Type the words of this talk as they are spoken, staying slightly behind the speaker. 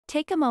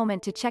Take a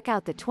moment to check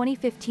out the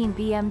 2015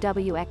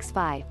 BMW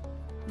X5.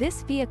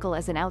 This vehicle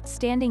is an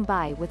outstanding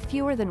buy with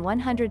fewer than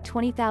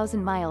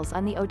 120,000 miles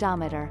on the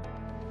odometer.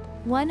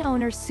 One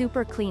owner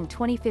super clean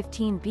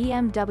 2015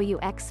 BMW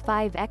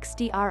X5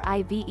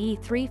 XDRIVE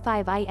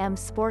 35iM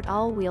Sport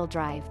all-wheel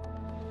drive.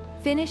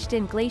 Finished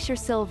in glacier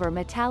silver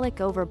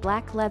metallic over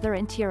black leather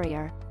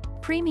interior.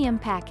 Premium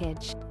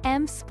package,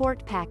 M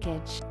Sport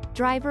package,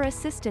 driver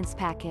assistance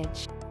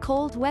package,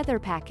 cold weather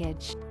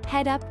package,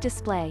 head-up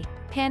display,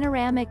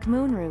 panoramic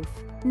moonroof,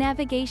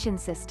 navigation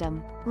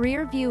system,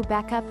 rear view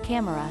backup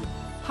camera,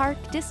 park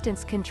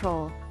distance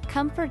control,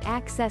 comfort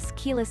access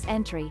keyless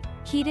entry,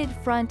 heated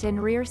front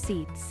and rear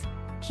seats,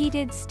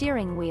 heated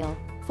steering wheel,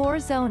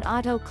 4-zone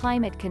auto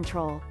climate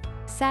control,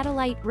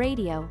 satellite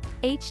radio,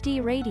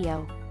 HD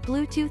radio,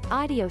 Bluetooth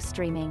audio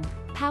streaming,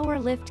 power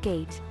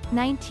liftgate,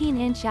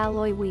 19-inch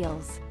alloy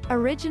wheels,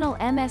 original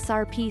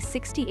MSRP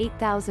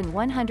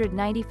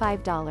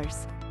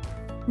 $68,195.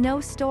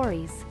 No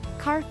stories,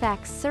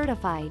 Carfax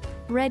certified,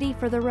 ready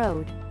for the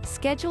road.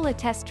 Schedule a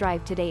test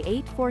drive today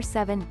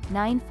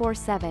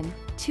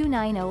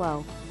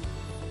 847-947-2900.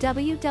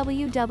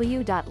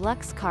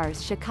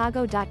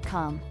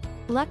 www.luxcarschicago.com.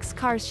 Lux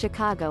Cars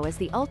Chicago is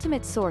the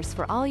ultimate source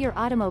for all your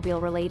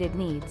automobile-related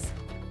needs.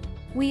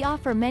 We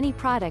offer many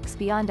products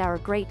beyond our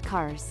great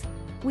cars.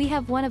 We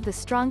have one of the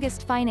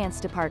strongest finance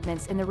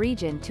departments in the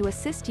region to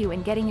assist you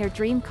in getting your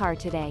dream car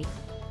today.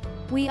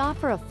 We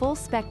offer a full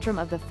spectrum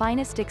of the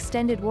finest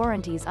extended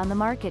warranties on the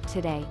market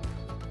today.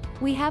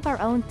 We have our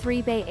own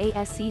 3-bay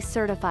ASE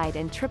certified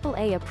and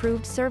AAA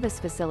approved service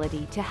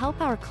facility to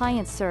help our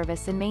clients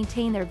service and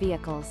maintain their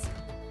vehicles.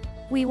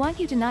 We want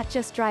you to not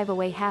just drive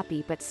away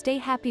happy but stay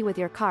happy with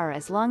your car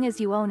as long as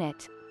you own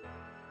it.